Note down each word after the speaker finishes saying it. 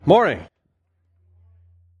Morning.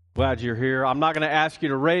 Glad you're here. I'm not going to ask you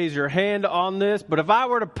to raise your hand on this, but if I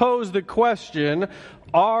were to pose the question,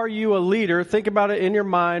 are you a leader? Think about it in your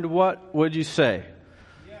mind. What would you say?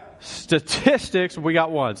 Yeah. Statistics, we got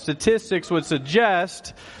one. Statistics would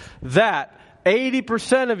suggest that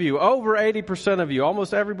 80% of you, over 80% of you,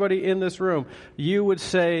 almost everybody in this room, you would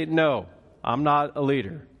say, no, I'm not a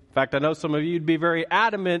leader. In fact, I know some of you would be very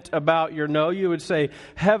adamant about your no. You would say,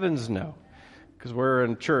 heavens no. Because we're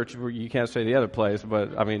in church, you can't say the other place,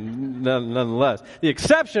 but I mean, nonetheless. The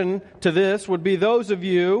exception to this would be those of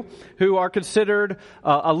you who are considered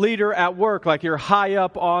a leader at work, like you're high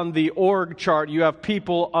up on the org chart. You have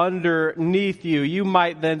people underneath you. You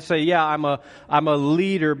might then say, yeah, I'm a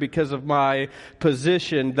leader because of my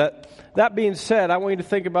position. That being said, I want you to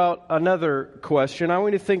think about another question. I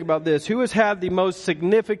want you to think about this. Who has had the most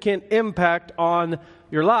significant impact on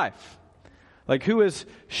your life? Like, who has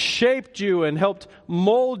shaped you and helped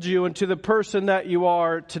mold you into the person that you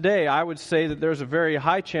are today? I would say that there's a very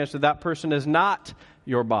high chance that that person is not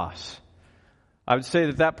your boss. I would say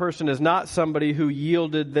that that person is not somebody who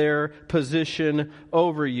yielded their position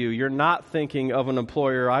over you. You're not thinking of an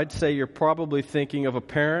employer. I'd say you're probably thinking of a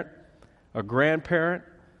parent, a grandparent,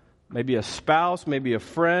 maybe a spouse, maybe a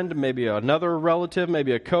friend, maybe another relative,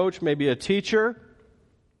 maybe a coach, maybe a teacher.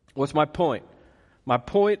 What's my point? My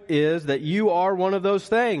point is that you are one of those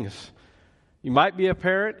things. You might be a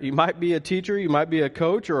parent, you might be a teacher, you might be a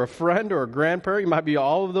coach or a friend or a grandparent, you might be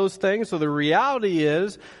all of those things. So the reality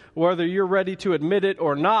is, whether you're ready to admit it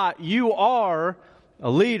or not, you are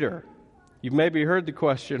a leader. You've maybe heard the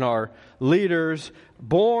question, are leaders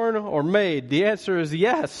born or made? The answer is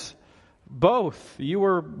yes. Both. You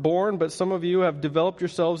were born, but some of you have developed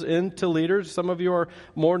yourselves into leaders. Some of you are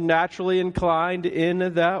more naturally inclined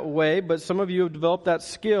in that way, but some of you have developed that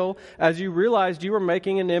skill as you realized you were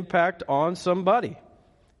making an impact on somebody.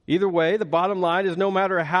 Either way, the bottom line is no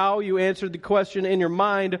matter how you answered the question in your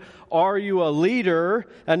mind, are you a leader?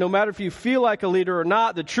 And no matter if you feel like a leader or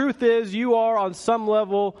not, the truth is you are on some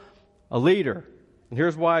level a leader. And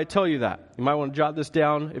here's why I tell you that. You might want to jot this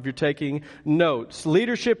down if you're taking notes.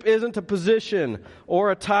 Leadership isn't a position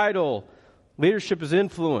or a title. Leadership is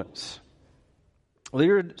influence.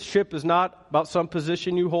 Leadership is not about some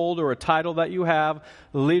position you hold or a title that you have.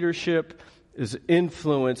 Leadership is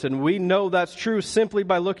influence. And we know that's true simply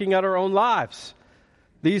by looking at our own lives.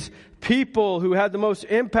 These people who had the most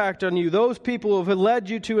impact on you, those people who have led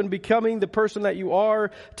you to and becoming the person that you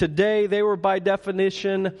are today, they were by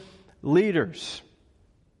definition leaders.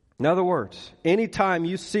 In other words, anytime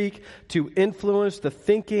you seek to influence the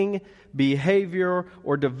thinking, behavior,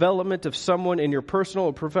 or development of someone in your personal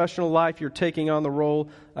or professional life, you're taking on the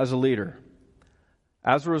role as a leader.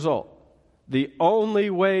 As a result, the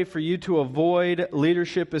only way for you to avoid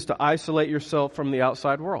leadership is to isolate yourself from the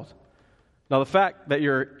outside world. Now, the fact that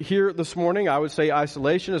you're here this morning, I would say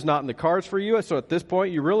isolation is not in the cards for you. So at this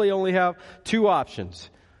point, you really only have two options.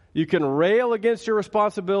 You can rail against your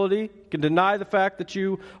responsibility, you can deny the fact that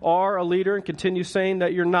you are a leader and continue saying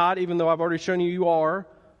that you're not, even though I've already shown you are.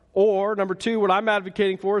 Or, number two, what I'm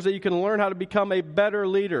advocating for is that you can learn how to become a better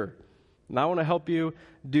leader. And I want to help you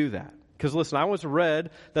do that. Because listen, I once read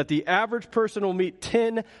that the average person will meet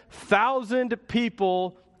 10,000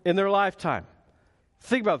 people in their lifetime.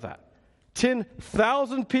 Think about that.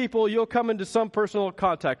 10,000 people you'll come into some personal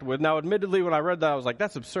contact with. Now, admittedly, when I read that, I was like,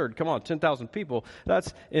 that's absurd. Come on, 10,000 people.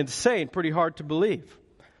 That's insane. Pretty hard to believe.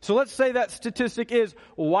 So let's say that statistic is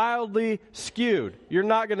wildly skewed. You're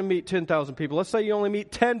not going to meet 10,000 people. Let's say you only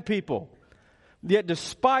meet 10 people. Yet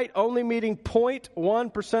despite only meeting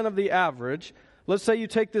 0.1% of the average, let's say you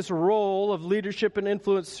take this role of leadership and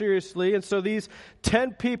influence seriously, and so these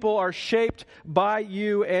 10 people are shaped by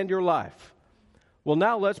you and your life. Well,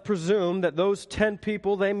 now let's presume that those 10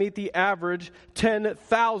 people, they meet the average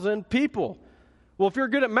 10,000 people. Well, if you're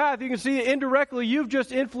good at math, you can see indirectly you've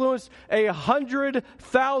just influenced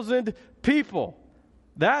 100,000 people.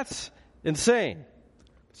 That's insane.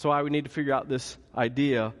 So why we need to figure out this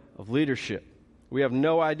idea of leadership. We have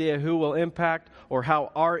no idea who will impact or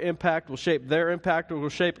how our impact will shape their impact or will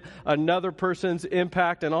shape another person's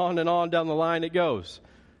impact, and on down the line it goes.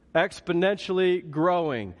 Exponentially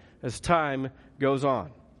growing as time goes on.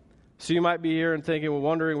 So you might be here and thinking,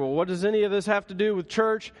 wondering, what does any of this have to do with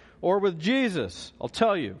church or with Jesus? I'll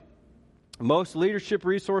tell you. Most leadership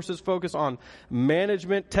resources focus on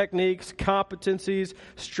management techniques, competencies,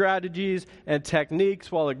 strategies, and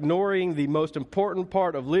techniques while ignoring the most important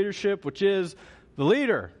part of leadership, which is the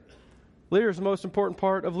leader. Leader is the most important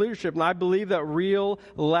part of leadership, and I believe that real,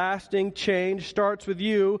 lasting change starts with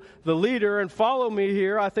you, the leader, and follow me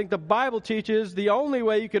here. I think the Bible teaches the only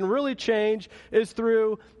way you can really change is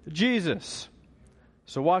through Jesus.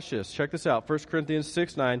 So watch this. Check this out. 1 Corinthians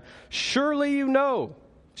 6:9. Surely you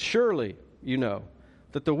know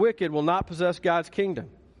that the wicked will not possess God's kingdom.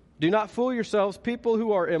 Do not fool yourselves. People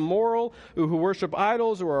who are immoral, who worship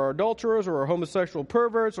idols, or are adulterers, or are homosexual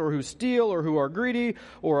perverts, or who steal, or who are greedy,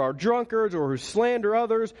 or are drunkards, or who slander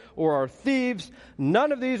others, or are thieves,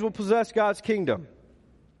 none of these will possess God's kingdom.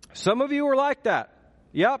 Some of you are like that.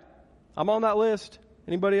 Yep, I'm on that list.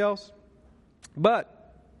 Anybody else?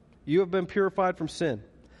 But you have been purified from sin.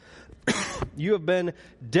 You have been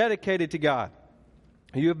dedicated to God.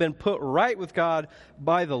 You have been put right with God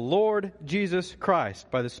by the Lord Jesus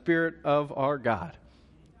Christ, by the Spirit of our God.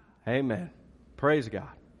 Amen. Praise God.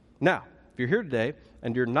 Now, if you're here today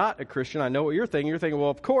and you're not a Christian, I know what you're thinking. You're thinking, well,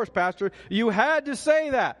 of course, Pastor, you had to say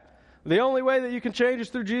that. The only way that you can change is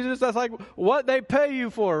through Jesus. That's like what they pay you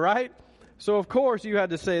for, right? So, of course, you had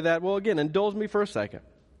to say that. Well, again, indulge me for a second.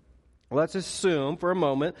 Let's assume for a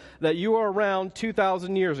moment that you are around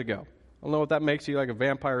 2,000 years ago. I don't know if that makes you like a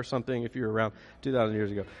vampire or something if you're around 2,000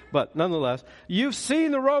 years ago. But nonetheless, you've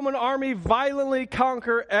seen the Roman army violently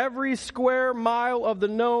conquer every square mile of the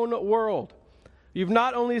known world. You've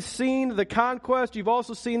not only seen the conquest, you've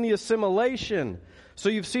also seen the assimilation. So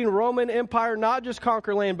you've seen Roman Empire not just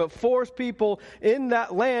conquer land, but force people in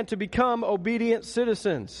that land to become obedient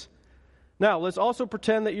citizens. Now, let's also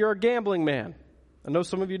pretend that you're a gambling man. I know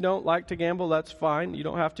some of you don't like to gamble. That's fine. You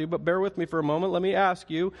don't have to. But bear with me for a moment. Let me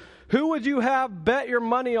ask you, who would you have bet your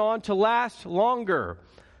money on to last longer?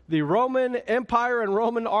 The Roman Empire and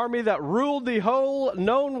Roman army that ruled the whole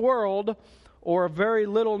known world, or a very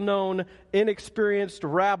little known, inexperienced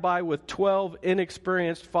rabbi with 12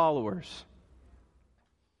 inexperienced followers?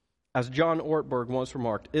 As John Ortberg once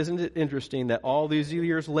remarked, isn't it interesting that all these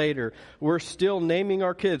years later, we're still naming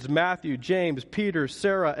our kids Matthew, James, Peter,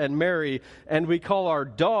 Sarah, and Mary, and we call our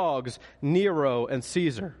dogs Nero and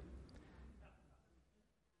Caesar?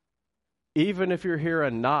 Even if you're here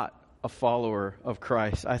and not a follower of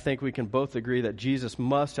Christ, I think we can both agree that Jesus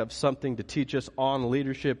must have something to teach us on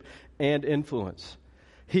leadership and influence.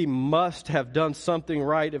 He must have done something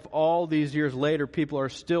right if all these years later people are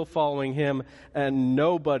still following him and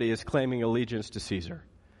nobody is claiming allegiance to Caesar.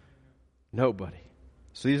 Nobody.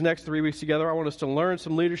 So these next 3 weeks together, I want us to learn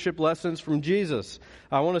some leadership lessons from Jesus.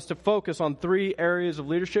 I want us to focus on 3 areas of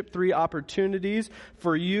leadership, 3 opportunities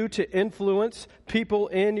for you to influence people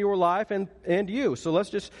in your life and you. So let's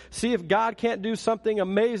just see if God can't do something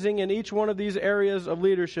amazing in each one of these areas of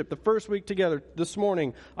leadership. The first week together, this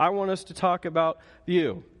morning, I want us to talk about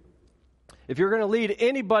you. If you're going to lead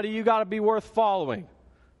anybody, you got to be worth following,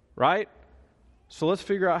 right? So let's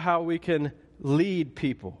figure out how we can lead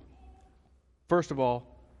people. First of all,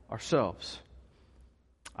 ourselves.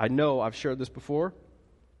 I know I've shared this before,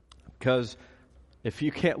 because if you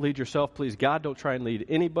can't lead yourself, please God, don't try and lead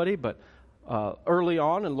anybody. But early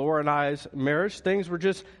on in Laura and I's marriage, things were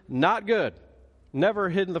just not good. Never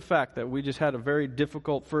hidden the fact that we just had a very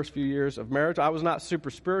difficult first few years of marriage. I was not super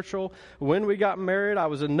spiritual. When we got married, I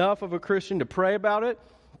was enough of a Christian to pray about it.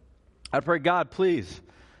 I'd pray, God, please,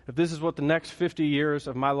 if this is what the next 50 years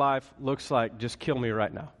of my life looks like, just kill me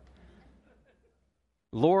right now.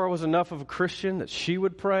 Laura was enough of a Christian that she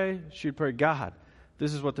would pray. She'd pray, God,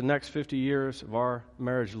 this is what the next 50 years of our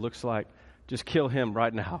marriage looks like. Just kill him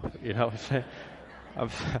right now. You know what I'm saying?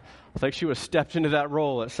 I think she would have stepped into that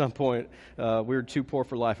role at some point. We were too poor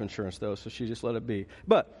for life insurance, though, so she just let it be.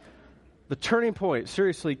 But the turning point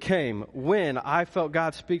seriously came when I felt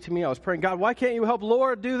God speak to me. I was praying, God, why can't you help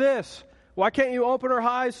Laura do this? Why can't you open her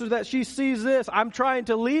eyes so that she sees this? I'm trying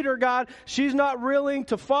to lead her, God. She's not willing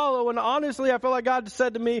to follow. And honestly, I feel like God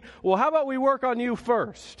said to me, well, how about we work on you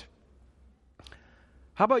first?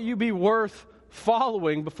 How about you be worth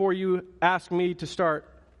following before you ask me to start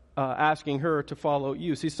asking her to follow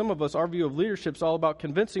you? See, some of us, our view of leadership is all about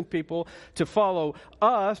convincing people to follow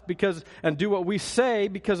us and do what we say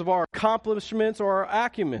because of our accomplishments or our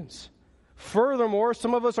acumens. Furthermore,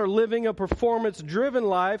 some of us are living a performance-driven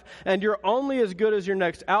life, and you're only as good as your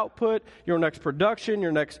next output, your next production,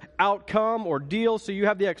 your next outcome or deal. So you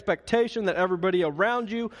have the expectation that everybody around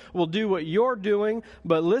you will do what you're doing.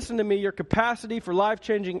 But listen to me, your capacity for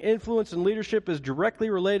life-changing influence and leadership is directly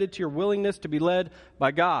related to your willingness to be led by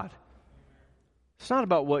God. It's not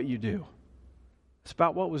about what you do. It's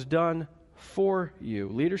about what was done for you.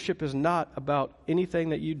 Leadership is not about anything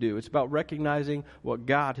that you do. It's about recognizing what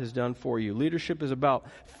God has done for you. Leadership is about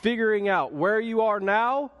figuring out where you are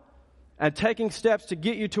now and taking steps to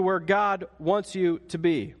get you to where God wants you to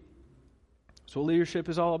be. That's what leadership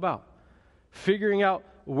is all about. Figuring out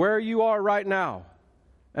where you are right now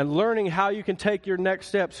and learning how you can take your next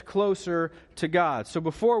steps closer to God. So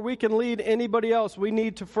before we can lead anybody else, we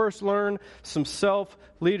need to first learn some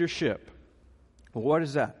self-leadership. What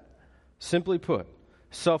is that? Simply put,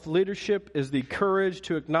 self-leadership is the courage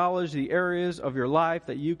to acknowledge the areas of your life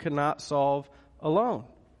that you cannot solve alone.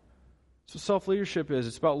 That's what self-leadership is.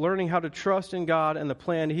 It's about learning how to trust in God and the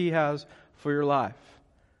plan He has for your life.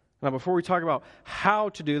 Now, before we talk about how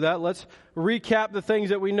to do that, let's recap the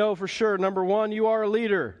things that we know for sure. Number one, you are a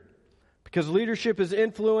leader. Because leadership is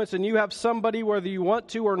influence, and you have somebody, whether you want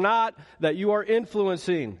to or not, that you are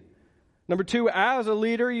influencing. Number two, as a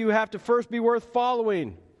leader, you have to first be worth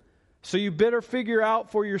following. So you better figure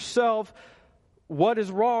out for yourself what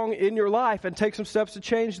is wrong in your life and take some steps to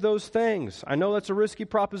change those things. I know that's a risky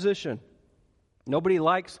proposition. Nobody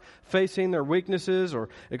likes facing their weaknesses or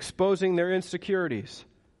exposing their insecurities.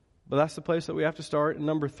 But that's the place that we have to start. And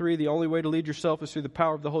number three, the only way to lead yourself is through the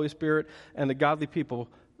power of the Holy Spirit and the godly people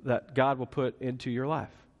that God will put into your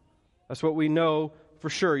life. That's what we know for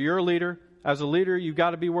sure. You're a leader. As a leader, you've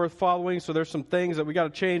got to be worth following. So there's some things that we got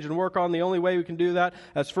to change and work on. The only way we can do that,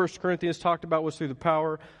 as 1 Corinthians talked about, was through the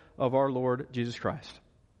power of our Lord Jesus Christ.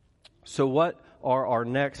 So what are our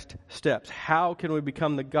next steps? How can we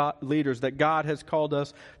become the leaders that God has called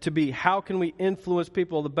us to be? How can we influence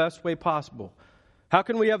people the best way possible? How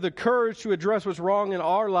can we have the courage to address what's wrong in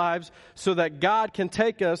our lives so that God can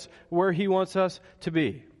take us where He wants us to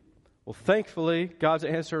be? Well, thankfully, God's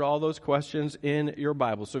answered all those questions in your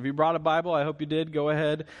Bible. So if you brought a Bible, I hope you did, go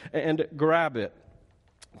ahead and grab it.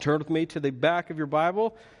 Turn with me to the back of your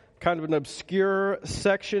Bible, kind of an obscure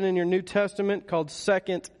section in your New Testament called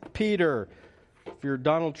 2 Peter. If you're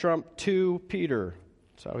Donald Trump, 2 Peter.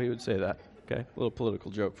 That's how he would say that. Okay, a little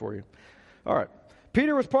political joke for you. All right.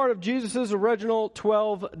 Peter was part of Jesus' original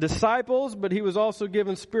 12 disciples, but he was also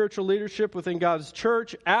given spiritual leadership within God's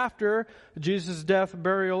church after Jesus' death,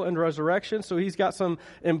 burial, and resurrection. So he's got some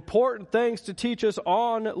important things to teach us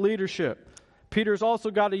on leadership. Peter's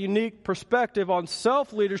also got a unique perspective on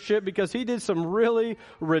self-leadership because he did some really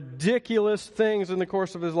ridiculous things in the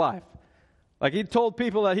course of his life. Like he told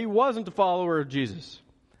people that he wasn't a follower of Jesus.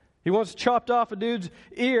 He once chopped off a dude's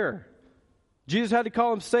ear. Jesus had to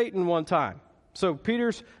call him Satan one time. So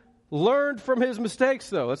Peter's learned from his mistakes,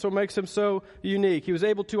 though. That's what makes him so unique. He was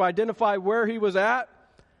able to identify where he was at,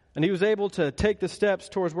 and he was able to take the steps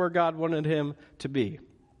towards where God wanted him to be.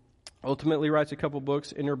 Ultimately writes a couple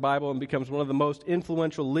books in your Bible and becomes one of the most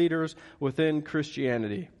influential leaders within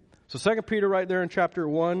Christianity. So 2 Peter right there in chapter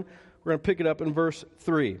 1, we're going to pick it up in verse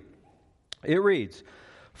 3. It reads,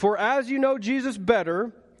 "For as you know Jesus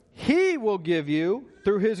better, He will give you,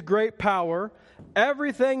 through His great power,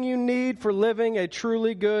 everything you need for living a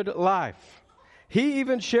truly good life. He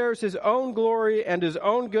even shares His own glory and His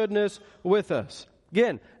own goodness with us."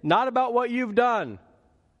 Again, not about what you've done.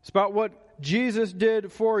 It's about what Jesus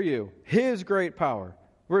did for you. His great power.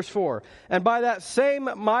 Verse 4, "And by that same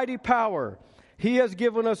mighty power, He has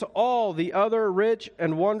given us all the other rich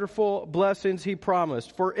and wonderful blessings He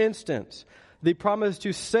promised. For instance, the promise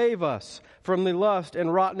to save us from the lust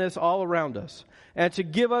and rottenness all around us, and to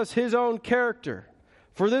give us His own character.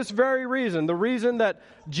 For this very reason, the reason that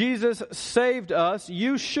Jesus saved us,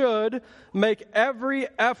 you should make every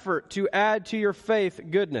effort to add to your faith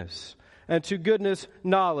goodness, and to goodness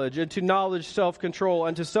knowledge, and to knowledge self-control,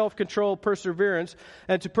 and to self-control perseverance,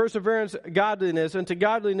 and to perseverance godliness, and to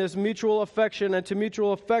godliness mutual affection, and to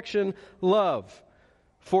mutual affection love.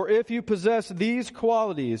 For if you possess these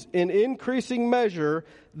qualities in increasing measure,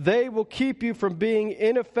 they will keep you from being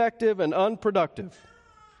ineffective and unproductive."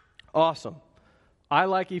 Awesome. I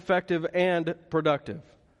like effective and productive.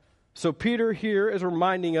 So Peter here is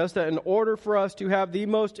reminding us that in order for us to have the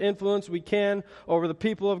most influence we can over the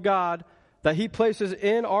people of God that He places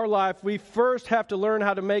in our life, we first have to learn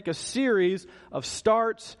how to make a series of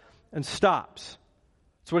starts and stops.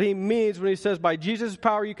 That's what he means when he says, by Jesus'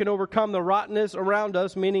 power you can overcome the rottenness around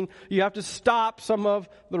us, meaning you have to stop some of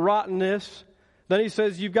the rottenness. Then he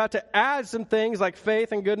says you've got to add some things like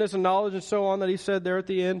faith and goodness and knowledge and so on that he said there at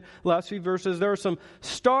the end, last few verses. There are some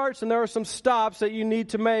starts and there are some stops that you need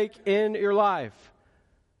to make in your life.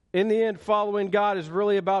 In the end, following God is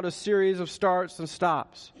really about a series of starts and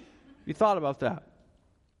stops. You thought about that?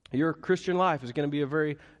 Your Christian life is going to be a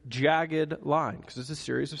very jagged line because it's a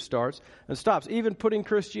series of starts and stops. Even putting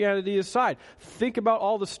Christianity aside, think about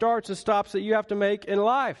all the starts and stops that you have to make in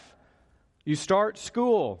life. You start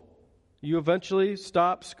school. You eventually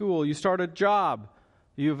stop school. You start a job.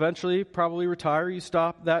 You eventually probably retire. You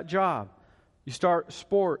stop that job. You start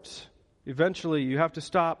sports. Eventually you have to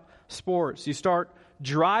stop sports. You start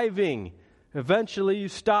driving. Eventually, you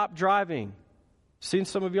stop driving. Seen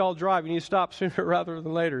some of y'all drive, and you stop sooner rather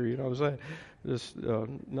than later, you know what I'm saying? Just,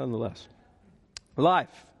 nonetheless.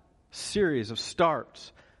 Life, series of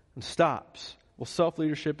starts and stops. Well,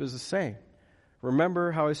 self-leadership is the same.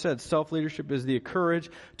 Remember how I said self-leadership is the courage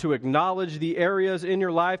to acknowledge the areas in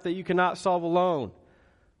your life that you cannot solve alone.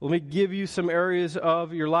 Let me give you some areas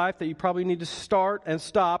of your life that you probably need to start and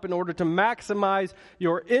stop in order to maximize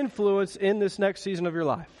your influence in this next season of your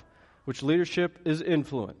life, which leadership is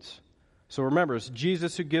influence. So remember, it's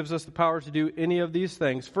Jesus who gives us the power to do any of these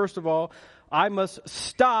things. First of all, I must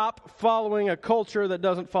stop following a culture that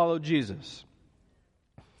doesn't follow Jesus.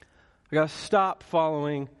 I got to stop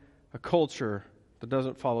following a culture that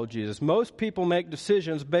doesn't follow Jesus. Most people make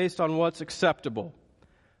decisions based on what's acceptable.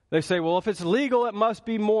 They say, well, if it's legal, it must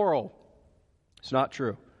be moral. It's not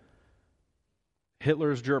true.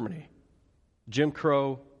 Hitler's Germany, Jim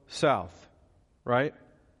Crow South, right?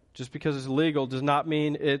 Just because it's legal does not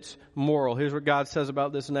mean it's moral. Here's what God says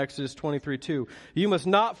about this in Exodus 23:2. You must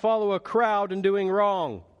not follow a crowd in doing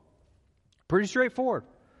wrong. Pretty straightforward.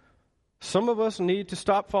 Some of us need to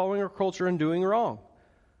stop following our culture and doing wrong.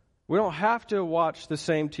 We don't have to watch the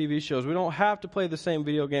same TV shows. We don't have to play the same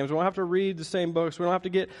video games. We don't have to read the same books. We don't have to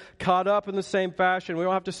get caught up in the same fashion. We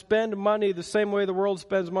don't have to spend money the same way the world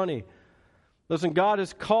spends money. Listen, God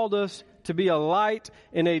has called us to be a light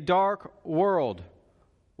in a dark world.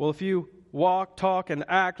 Well, if you walk, talk, and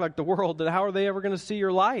act like the world, then how are they ever going to see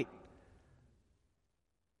your light?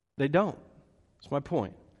 They don't. That's my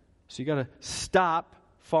point. So you got to stop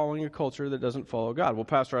following a culture that doesn't follow God. Well,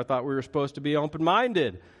 Pastor, I thought we were supposed to be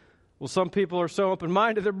open-minded. Well, some people are so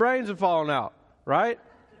open-minded, their brains have fallen out, right?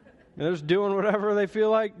 And they're just doing whatever they feel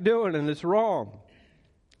like doing, and it's wrong.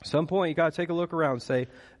 At some point, you got to take a look around and say,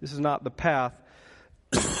 this is not the path,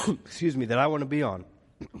 that I want to be on.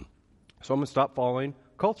 So I'm going to stop following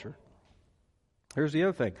culture. Here's the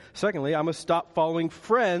other thing. Secondly, I must stop following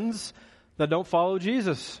friends that don't follow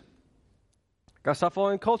Jesus. Got to stop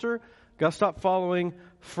following culture. Got to stop following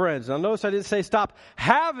friends. Now notice I didn't say stop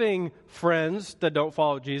having friends that don't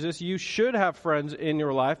follow Jesus. You should have friends in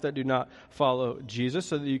your life that do not follow Jesus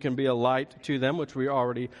so that you can be a light to them, which we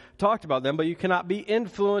already talked about them, but you cannot be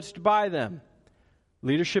influenced by them.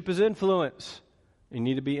 Leadership is influence. You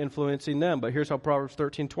need to be influencing them. But here's how Proverbs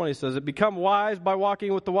 13:20 says it. Become wise by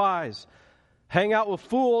walking with the wise. Hang out with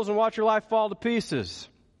fools and watch your life fall to pieces.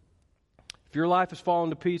 If your life is falling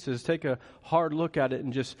to pieces, take a hard look at it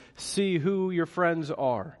and just see who your friends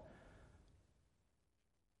are.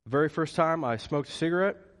 The very first time I smoked a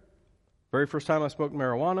cigarette, very first time I smoked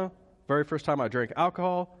marijuana, very first time I drank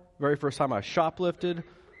alcohol, very first time I shoplifted,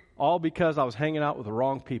 all because I was hanging out with the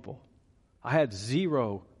wrong people. I had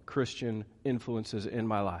zero Christian influences in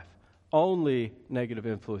my life. Only negative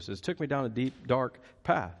influences. It took me down a deep, dark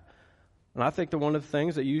path. And I think that one of the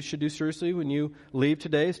things that you should do seriously when you leave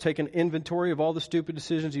today is take an inventory of all the stupid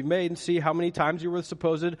decisions you've made and see how many times you were with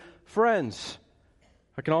supposed friends.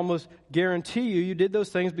 I can almost guarantee you did those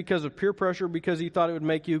things because of peer pressure, because you thought it would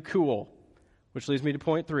make you cool. Which leads me to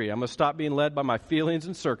point 3. I must stop being led by my feelings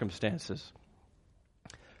and circumstances.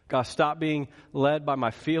 Gotta stop being led by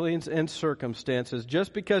my feelings and circumstances.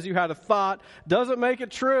 Just because you had a thought doesn't make it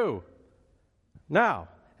true. Now,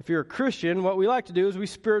 if you're a Christian, what we like to do is we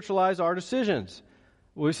spiritualize our decisions.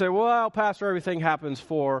 We say, well, Pastor, everything happens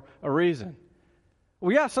for a reason.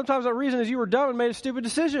 Well, yeah, sometimes that reason is you were dumb and made a stupid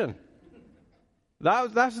decision.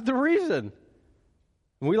 That's the reason.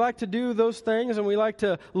 And we like to do those things, and we like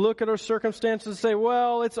to look at our circumstances and say,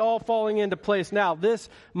 well, it's all falling into place now. This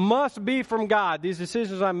must be from God. These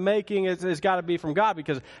decisions I'm making, it's got to be from God,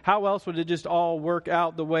 because how else would it just all work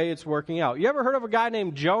out the way it's working out? You ever heard of a guy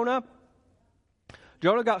named Jonah?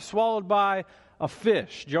 Jonah got swallowed by a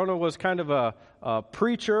fish. Jonah was kind of a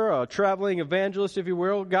preacher, a traveling evangelist, if you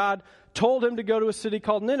will. God told him to go to a city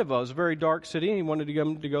called Nineveh. It was a very dark city, and he wanted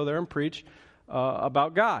to go there and preach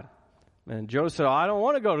about God. And Jonah said, I don't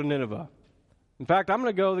want to go to Nineveh. In fact, I'm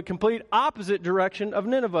going to go the complete opposite direction of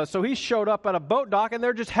Nineveh. So he showed up at a boat dock, and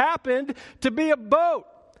there just happened to be a boat.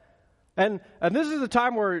 And this is the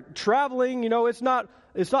time where traveling, it's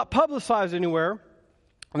not publicized anywhere.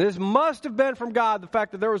 And this must have been from God, the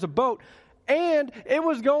fact that there was a boat, and it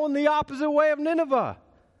was going the opposite way of Nineveh.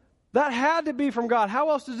 That had to be from God.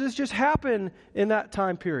 How else does this just happen in that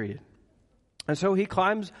time period? And so he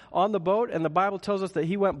climbs on the boat, and the Bible tells us that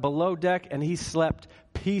he went below deck and he slept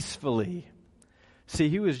peacefully. See,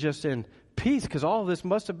 he was just in peace because all of this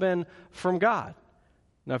must have been from God.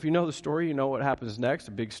 Now, if you know the story, you know what happens next.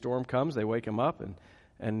 A big storm comes. They wake him up,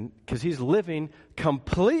 and because he's living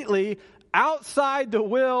completely outside the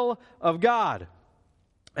will of God.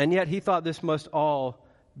 And yet he thought this must all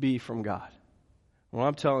be from God. What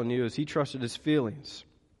I'm telling you is he trusted his feelings.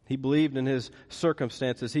 He believed in his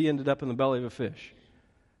circumstances. He ended up in the belly of a fish.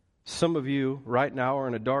 Some of you right now are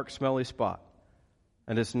in a dark, smelly spot.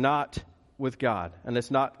 And it's not with God. And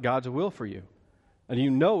it's not God's will for you. And you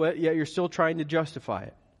know it, yet you're still trying to justify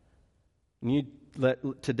it. And you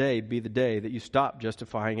let today be the day that you stop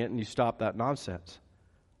justifying it and you stop that nonsense.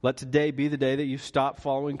 Let today be the day that you stop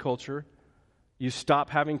following culture. You stop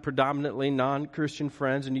having predominantly non-Christian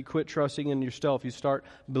friends and you quit trusting in yourself. You start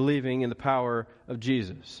believing in the power of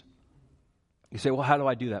Jesus. You say, well, how do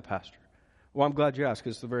I do that, Pastor? Well, I'm glad you asked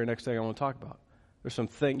because it's the very next thing I want to talk about. There's some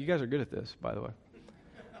things, you guys are good at this, by the way.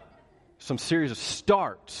 Some series of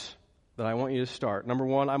starts that I want you to start. Number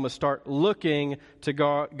one, I'm going to start looking to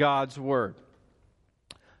God's Word.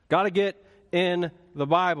 Got to get in the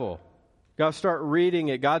Bible. Got to start reading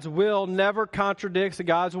it. God's will never contradicts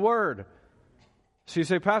God's Word. So you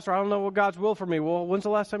say, Pastor, I don't know what God's will for me. Well, when's the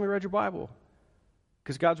last time you read your Bible?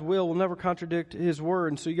 Because God's will never contradict His Word,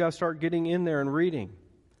 and so you got to start getting in there and reading.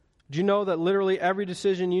 Do you know that literally every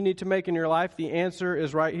decision you need to make in your life, the answer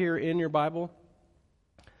is right here in your Bible?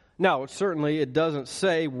 Now, certainly it doesn't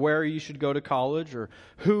say where you should go to college or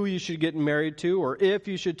who you should get married to or if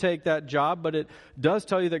you should take that job, but it does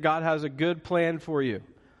tell you that God has a good plan for you.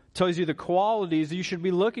 It tells you the qualities you should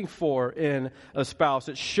be looking for in a spouse.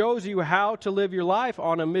 It shows you how to live your life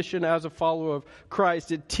on a mission as a follower of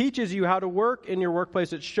Christ. It teaches you how to work in your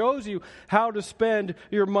workplace. It shows you how to spend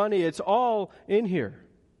your money. It's all in here.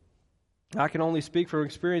 I can only speak from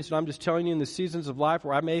experience, and I'm just telling you in the seasons of life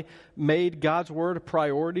where I made God's Word a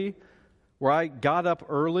priority, where I got up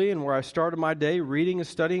early and where I started my day reading and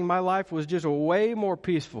studying, my life was just way more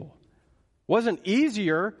peaceful. Wasn't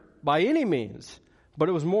easier by any means, but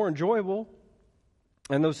it was more enjoyable.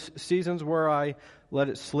 And those seasons where I let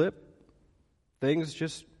it slip, things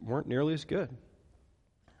just weren't nearly as good.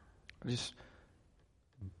 I just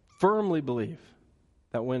firmly believe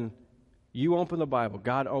that when you open the Bible,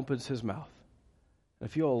 God opens His mouth. And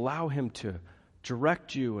if you'll allow Him to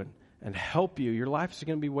direct you and help you, your life is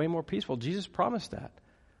going to be way more peaceful. Jesus promised that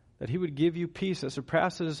He would give you peace that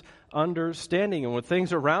surpasses understanding. And when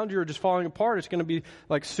things around you are just falling apart, it's going to be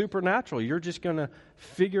like supernatural. You're just going to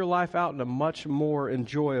figure life out in a much more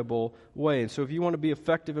enjoyable way. And so if you want to be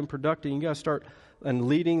effective and productive, you got to start and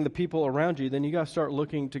leading the people around you, then you got to start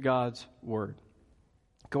looking to God's Word.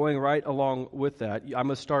 Going right along with that, I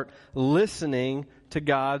must start listening to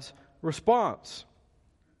God's response.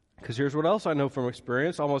 Because here's what else I know from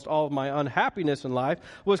experience. Almost all of my unhappiness in life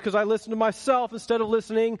was because I listened to myself instead of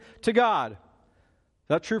listening to God. Is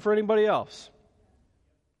that true for anybody else?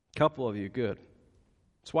 A couple of you, good.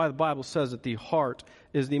 That's why the Bible says that the heart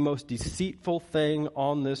is the most deceitful thing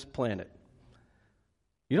on this planet.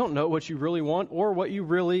 You don't know what you really want or what you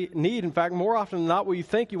really need. In fact, more often than not, what you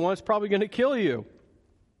think you want is probably going to kill you.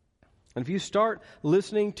 And if you start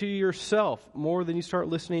listening to yourself more than you start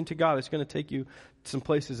listening to God, it's going to take you to some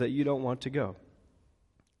places that you don't want to go.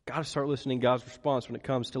 Got to start listening to God's response when it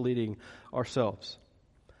comes to leading ourselves.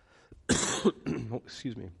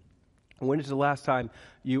 Excuse me. When is the last time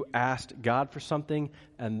you asked God for something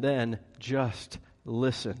and then just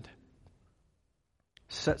listened?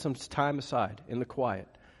 Set some time aside in the quiet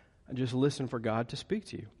and just listen for God to speak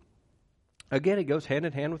to you. Again, it goes hand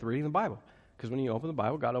in hand with reading the Bible. Because when you open the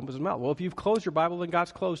Bible, God opens His mouth. Well, if you've closed your Bible, then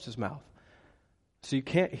God's closed His mouth. So you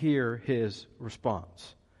can't hear His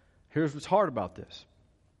response. Here's what's hard about this.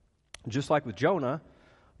 Just like with Jonah,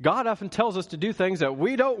 God often tells us to do things that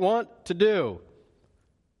we don't want to do.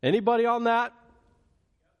 Anybody on that?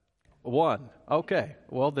 One. Okay.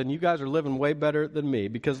 Well, then you guys are living way better than me.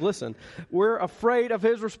 Because listen, we're afraid of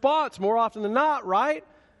His response more often than not, right?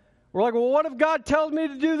 We're like, well, what if God tells me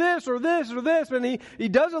to do this or this or this? And he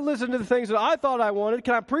doesn't listen to the things that I thought I wanted.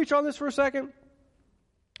 Can I preach on this for a second?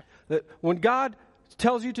 That when God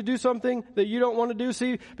tells you to do something that you don't want to do,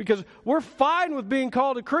 see, because we're fine with being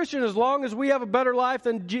called a Christian as long as we have a better life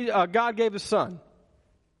than God gave His Son.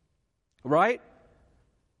 Right?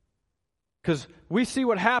 Because we see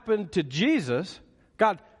what happened to Jesus.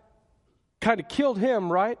 God kind of killed Him,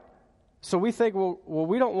 right? So we think, well,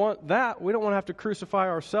 we don't want that. We don't want to have to crucify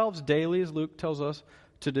ourselves daily, as Luke tells us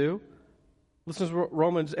to do. Listen to what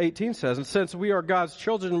Romans 18 says. And since we are God's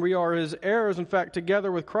children, we are His heirs. In fact,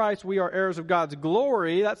 together with Christ, we are heirs of God's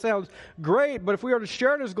glory. That sounds great, but if we are to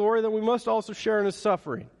share in His glory, then we must also share in His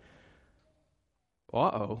suffering.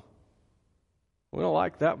 Uh-oh. We don't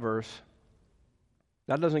like that verse.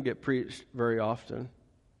 That doesn't get preached very often.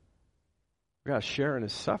 We've got to share in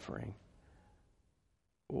His suffering.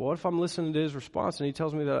 What if I'm listening to His response and He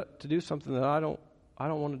tells me that to do something that I don't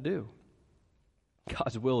want to do?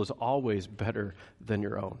 God's will is always better than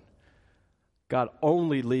your own. God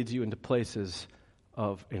only leads you into places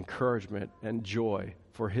of encouragement and joy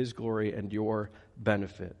for His glory and your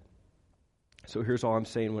benefit. So here's all I'm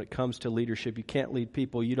saying. When it comes to leadership, you can't lead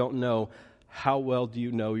people you don't know. How well do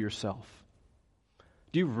you know yourself?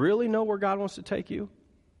 Do you really know where God wants to take you?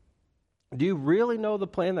 Do you really know the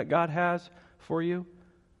plan that God has for you?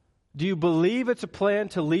 Do you believe it's a plan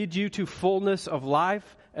to lead you to fullness of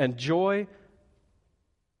life and joy?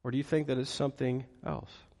 Or do you think that it's something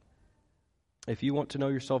else? If you want to know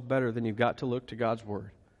yourself better, then you've got to look to God's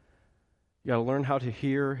Word. You got to learn how to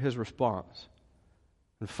hear His response.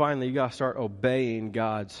 And finally, you got to start obeying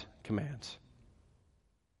God's commands.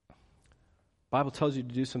 The Bible tells you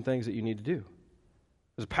to do some things that you need to do.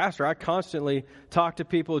 As a pastor, I constantly talk to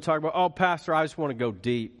people who talk about, oh, pastor, I just want to go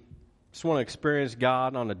deep. I just want to experience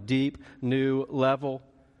God on a deep, new level.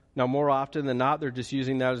 Now, more often than not, they're just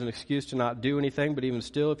using that as an excuse to not do anything. But even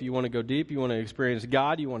still, if you want to go deep, you want to experience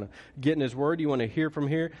God, you want to get in His Word, you want to hear from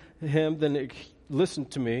Him, then listen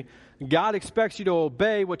to me. God expects you to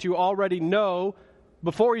obey what you already know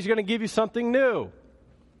before He's going to give you something new.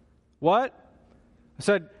 What? I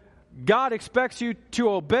said, God expects you to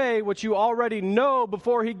obey what you already know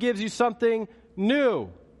before He gives you something new.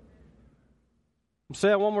 I'll say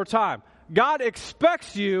that one more time. God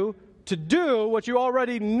expects you to do what you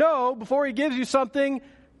already know before He gives you something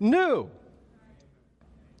new.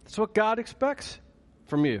 That's what God expects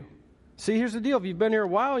from you. See, here's the deal. If you've been here a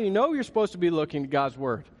while, you know you're supposed to be looking to God's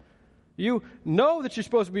Word. You know that you're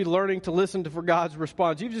supposed to be learning to listen for God's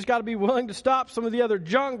response. You've just got to be willing to stop some of the other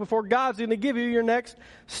junk before God's going to give you your next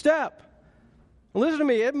step. Listen to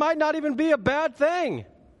me, it might not even be a bad thing.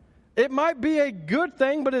 It might be a good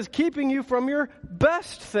thing, but it's keeping you from your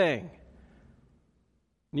best thing.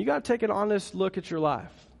 And you got to take an honest look at your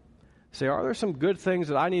life. Say, are there some good things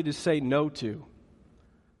that I need to say no to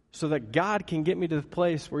so that God can get me to the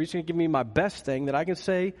place where He's going to give me my best thing that I can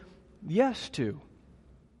say yes to?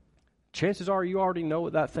 Chances are you already know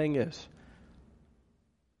what that thing is.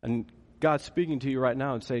 And God's speaking to you right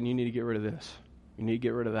now and saying, you need to get rid of this. You need to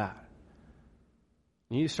get rid of that.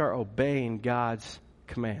 You need to start obeying God's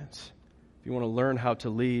commands if you want to learn how to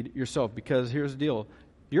lead yourself. Because here's the deal.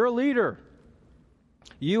 You're a leader.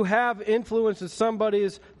 You have influence in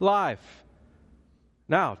somebody's life.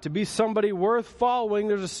 Now, to be somebody worth following,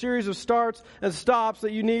 there's a series of starts and stops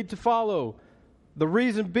that you need to follow. The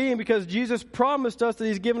reason being because Jesus promised us that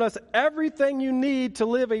He's given us everything you need to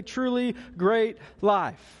live a truly great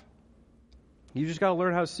life. You just got to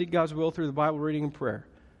learn how to seek God's will through the Bible reading and prayer.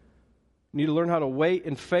 You need to learn how to wait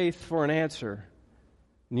in faith for an answer.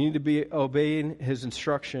 You need to be obeying His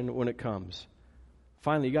instruction when it comes.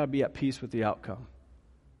 Finally, you got to be at peace with the outcome,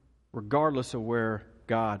 regardless of where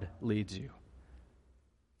God leads you.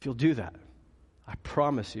 If you'll do that, I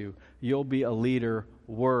promise you, you'll be a leader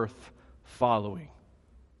worth following.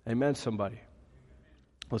 Amen, somebody.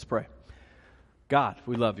 Let's pray. God,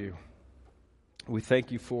 we love You. We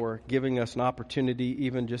thank You for giving us an opportunity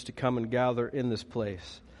even just to come and gather in this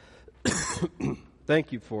place.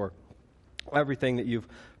 Thank You for everything that You've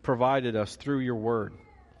provided us through Your Word,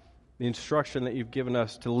 the instruction that You've given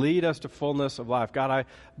us to lead us to fullness of life. God, I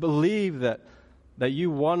believe that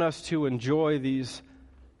You want us to enjoy these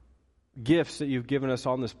gifts that You've given us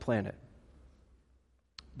on this planet.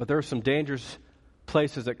 But there are some dangerous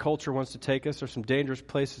places that culture wants to take us. There's some dangerous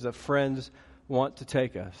places that friends want to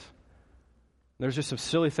take us. There's just some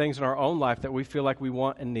silly things in our own life that we feel like we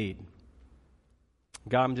want and need.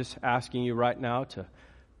 God, I'm just asking You right now to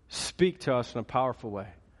speak to us in a powerful way.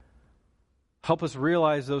 Help us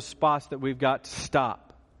realize those spots that we've got to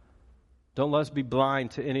stop. Don't let us be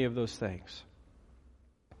blind to any of those things.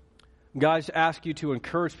 God, I just ask You to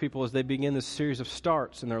encourage people as they begin this series of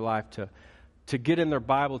starts in their life to get in their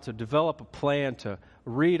Bible, to develop a plan, to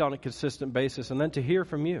read on a consistent basis, and then to hear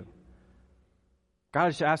from You. God, I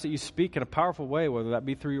just ask that You speak in a powerful way, whether that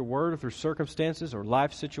be through Your Word or through circumstances or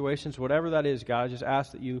life situations, whatever that is, God, I just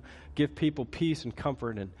ask that You give people peace and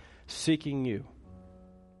comfort in seeking You.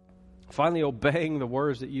 Finally, obeying the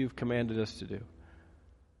words that You've commanded us to do.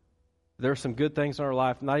 There are some good things in our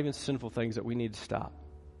life, not even sinful things, that we need to stop.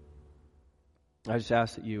 I just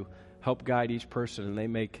ask that You help guide each person and they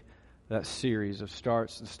make that series of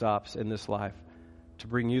starts and stops in this life to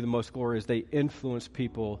bring You the most glory as they influence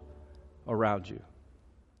people around You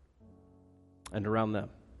and around them.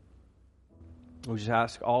 We just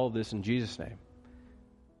ask all of this in Jesus' name.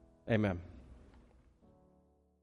 Amen.